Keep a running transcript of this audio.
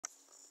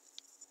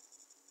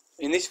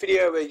In this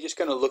video, we're just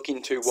going to look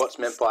into what's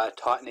meant by a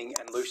tightening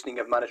and loosening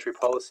of monetary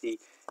policy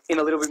in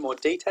a little bit more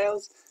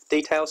detail,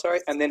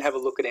 and then have a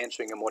look at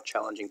answering a more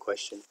challenging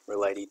question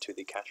related to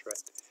the cash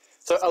rate.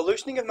 So a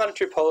loosening of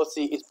monetary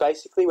policy is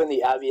basically when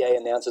the RBA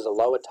announces a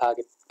lower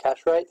target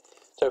cash rate.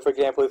 So for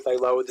example, if they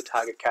lowered the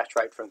target cash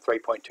rate from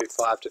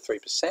 3.25 to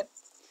 3%.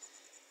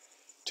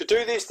 To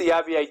do this, the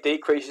RBA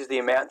decreases the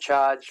amount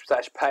charged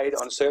 / paid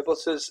on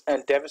surpluses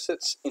and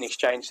deficits in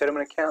exchange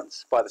settlement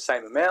accounts by the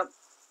same amount.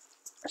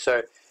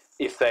 So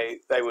if they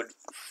would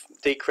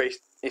decrease,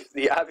 if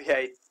the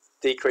RBA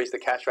decreased the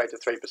cash rate to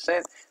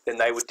 3%, then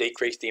they would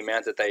decrease the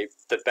amount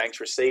that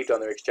banks received on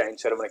their exchange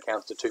settlement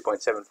accounts to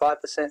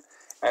 2.75%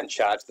 and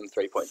charge them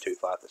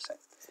 3.25%.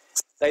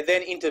 They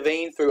then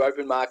intervene through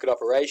open market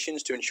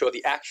operations to ensure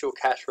the actual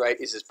cash rate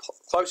is as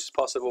close as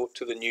possible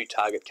to the new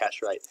target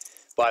cash rate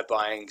by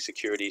buying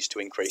securities to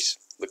increase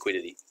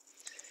liquidity.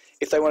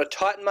 If they want to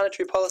tighten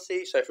monetary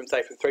policy, so from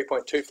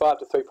 3.25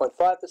 to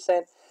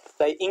 3.5%,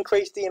 they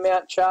increase the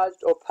amount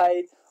charged or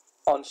paid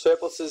on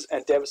surpluses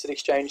and deficit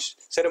exchange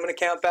settlement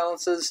account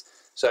balances.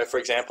 So for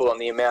example, on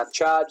the amount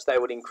charged, they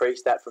would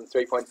increase that from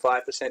 3.5%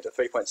 to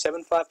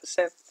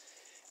 3.75%,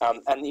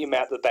 and the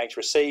amount that banks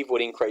receive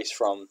would increase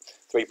from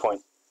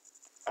 3.3%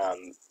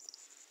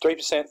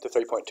 to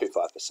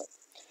 3.25%.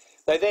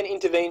 They then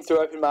intervene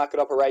through open market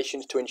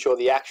operations to ensure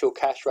the actual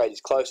cash rate is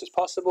close as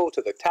possible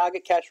to the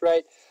target cash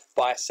rate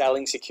by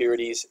selling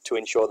securities to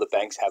ensure the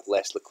banks have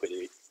less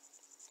liquidity.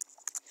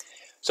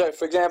 So,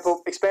 for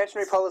example,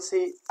 expansionary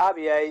policy,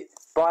 RBA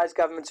buys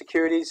government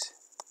securities,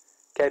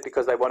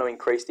 because they want to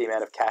increase the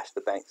amount of cash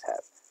the banks have.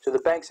 So the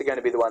banks are going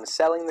to be the ones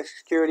selling the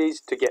securities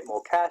to get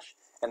more cash,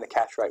 and the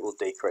cash rate will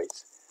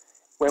decrease.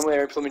 When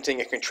we're implementing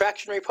a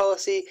contractionary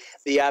policy,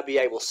 the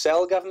RBA will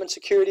sell government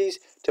securities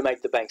to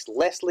make the banks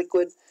less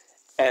liquid,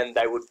 and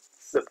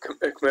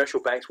the commercial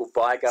banks will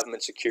buy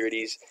government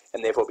securities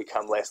and therefore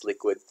become less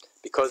liquid.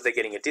 Because they're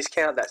getting a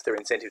discount, that's their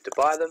incentive to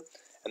buy them,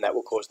 and that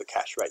will cause the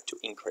cash rate to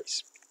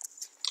increase.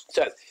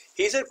 So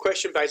here's a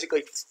question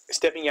basically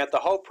stepping out the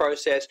whole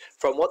process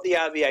from what the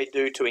RBA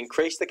do to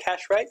increase the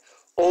cash rate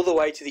all the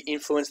way to the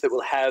influence that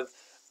will have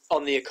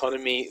on the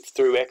economy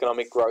through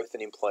economic growth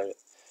and employment.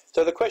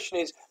 So the question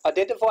is,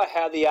 identify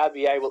how the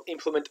RBA will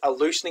implement a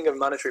loosening of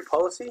monetary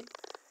policy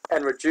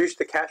and reduce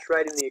the cash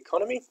rate in the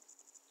economy.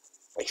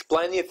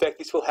 Explain the effect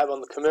this will have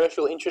on the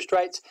commercial interest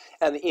rates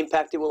and the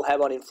impact it will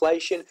have on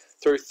inflation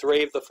through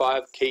 3 of the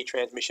 5 key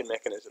transmission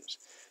mechanisms.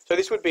 So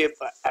this would be an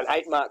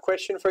 8-mark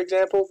question, for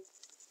example.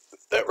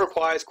 That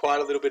requires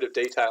quite a little bit of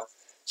detail.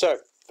 So,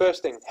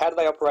 first thing, how do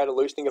they operate a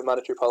loosening of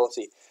monetary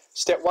policy?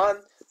 Step 1,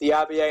 the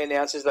RBA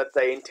announces that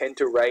they intend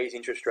to raise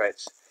interest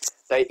rates.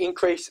 They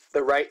increase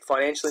the rate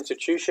financial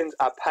institutions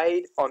are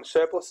paid on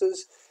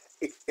surpluses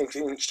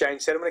in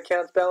exchange settlement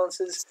accounts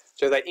balances.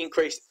 So they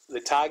increase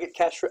the target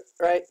cash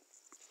rate.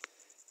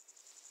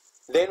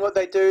 Then what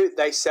they do,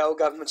 they sell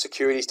government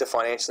securities to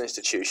financial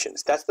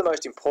institutions. That's the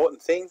most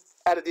important thing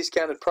at a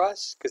discounted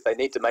price, because they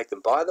need to make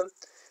them buy them,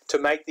 to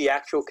make the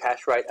actual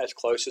cash rate as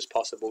close as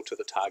possible to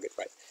the target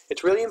rate.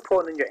 It's really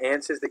important in your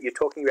answers that you're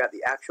talking about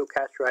the actual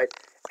cash rate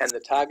and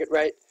the target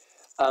rate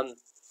and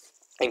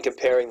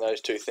comparing those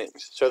two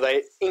things. So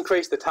they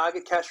increase the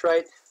target cash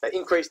rate, they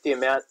increase the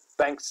amount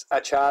banks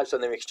are charged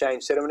on their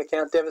exchange settlement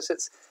account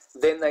deficits,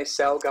 then they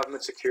sell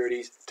government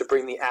securities to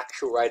bring the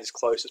actual rate as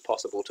close as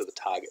possible to the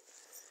target.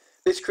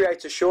 This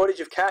creates a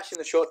shortage of cash in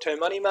the short-term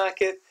money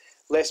market,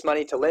 less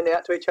money to lend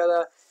out to each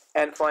other,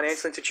 and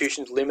financial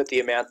institutions limit the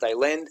amount they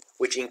lend,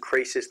 which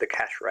increases the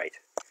cash rate.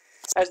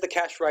 As the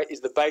cash rate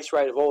is the base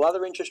rate of all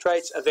other interest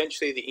rates,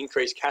 eventually the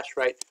increased cash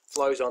rate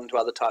flows on to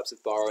other types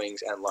of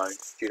borrowings and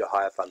loans due to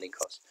higher funding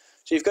costs.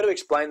 So you've got to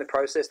explain the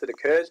process that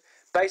occurs.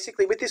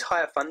 Basically, with this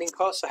higher funding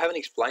costs, I haven't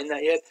explained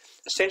that yet.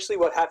 Essentially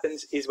what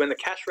happens is when the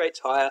cash rate's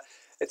higher,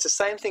 it's the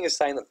same thing as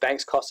saying that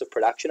banks' costs of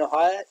production are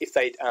higher if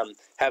they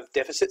have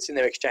deficits in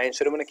their exchange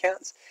settlement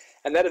accounts,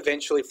 and that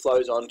eventually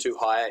flows on to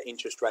higher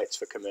interest rates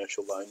for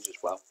commercial loans as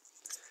well.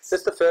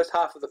 That's the first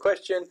half of the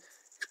question,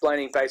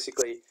 explaining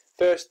basically,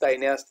 first they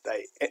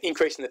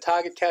increase in the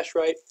target cash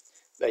rate,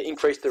 they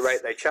increase the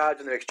rate they charge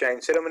on their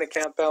exchange settlement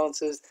account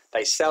balances,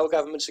 they sell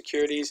government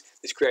securities,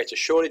 this creates a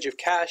shortage of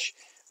cash,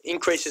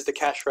 increases the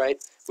cash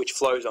rate, which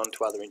flows on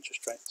to other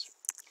interest rates.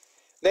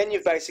 Then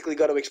you've basically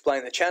got to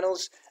explain the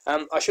channels.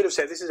 I should have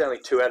said this is only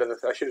 2 out of the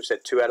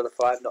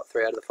 5, not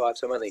 3 out of the 5,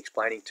 so I'm only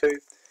explaining 2.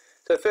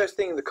 So first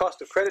thing, the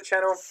cost of credit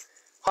channel.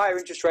 Higher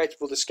interest rates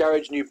will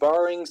discourage new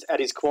borrowings as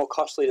it is more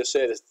costly to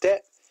service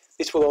debt.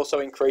 This will also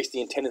increase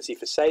the tendency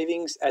for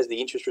savings as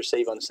the interest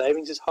received on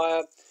savings is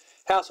higher.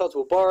 Households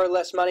will borrow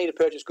less money to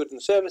purchase goods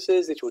and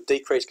services, which will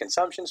decrease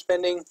consumption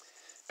spending.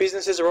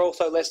 Businesses are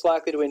also less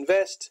likely to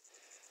invest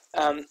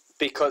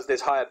because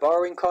there's higher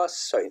borrowing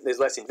costs, so there's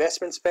less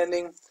investment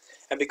spending.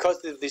 And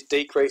because of this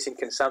decrease in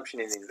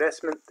consumption and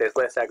investment, there's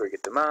less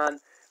aggregate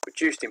demand,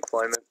 reduced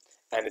employment,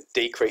 and it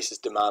decreases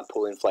demand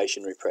pull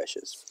inflationary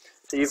pressures.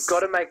 So you've got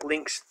to make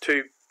links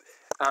to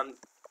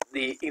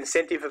the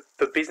incentive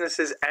for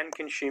businesses and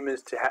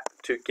consumers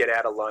to get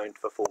out a loan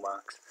for full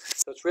marks.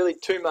 So it's really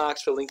 2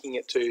 marks for linking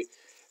it to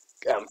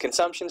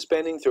consumption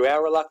spending through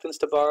our reluctance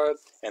to borrow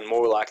and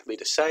more likely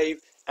to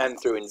save, and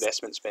through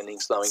investment spending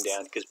slowing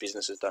down because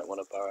businesses don't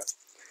want to borrow.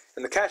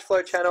 In the cash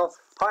flow channel,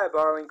 higher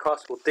borrowing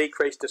costs will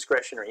decrease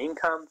discretionary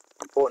income,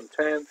 important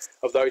term,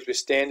 of those with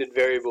standard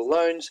variable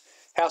loans.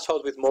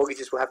 Households with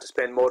mortgages will have to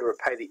spend more to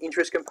repay the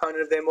interest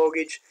component of their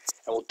mortgage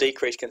and will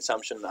decrease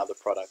consumption in other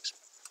products.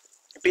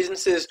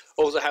 Businesses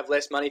also have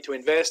less money to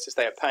invest as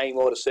they are paying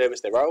more to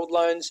service their old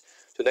loans,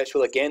 so this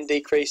will again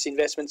decrease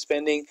investment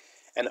spending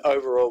and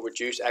overall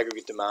reduce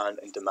aggregate demand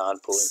and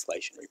demand pull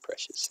inflationary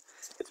pressures.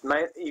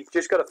 You've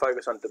just got to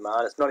focus on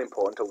demand. It's not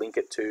important to link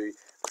it to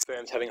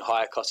firms having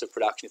higher costs of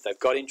production if they've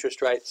got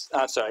interest rates,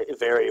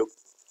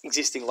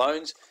 existing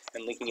loans,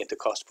 and linking it to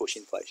cost push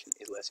inflation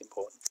is less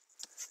important.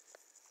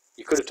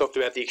 You could have talked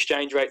about the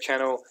exchange rate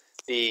channel,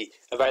 the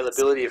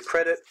availability of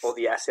credit, or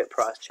the asset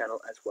price channel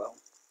as well,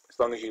 as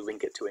long as you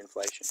link it to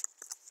inflation.